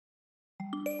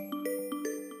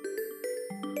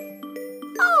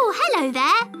Hello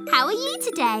there. How are you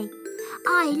today?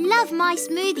 I love my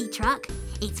smoothie truck.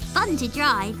 It's fun to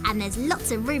drive and there's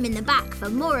lots of room in the back for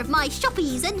more of my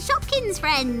Shoppies and Shopkins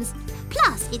friends.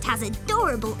 Plus, it has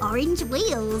adorable orange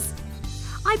wheels.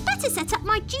 I'd better set up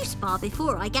my juice bar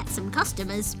before I get some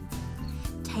customers.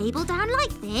 Table down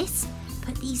like this.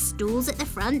 Put these stools at the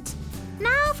front.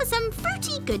 Now for some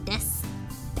fruity goodness.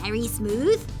 Berry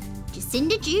Smooth,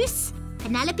 Jacinda Juice,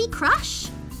 Penelope Crush.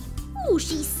 Oh,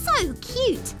 she's so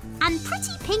cute. And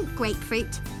Pretty Pink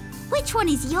Grapefruit. Which one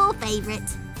is your favourite?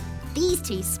 These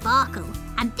two sparkle,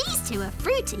 and these two are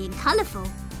fruity and colourful.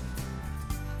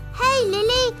 Hey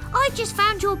Lily, I just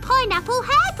found your pineapple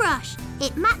hairbrush.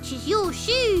 It matches your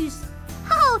shoes.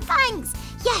 Oh, thanks.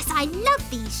 Yes, I love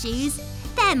these shoes.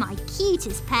 They're my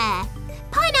cutest pair.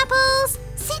 Pineapples,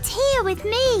 sit here with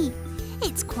me.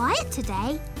 It's quiet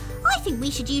today. I think we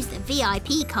should use the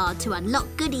VIP card to unlock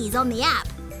goodies on the app.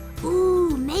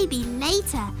 Ooh, maybe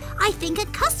later. I think a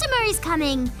customer is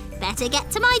coming. Better get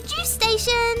to my juice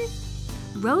station.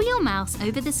 Roll your mouse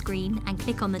over the screen and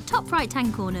click on the top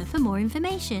right-hand corner for more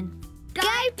information. Go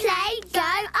play, go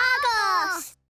Argos!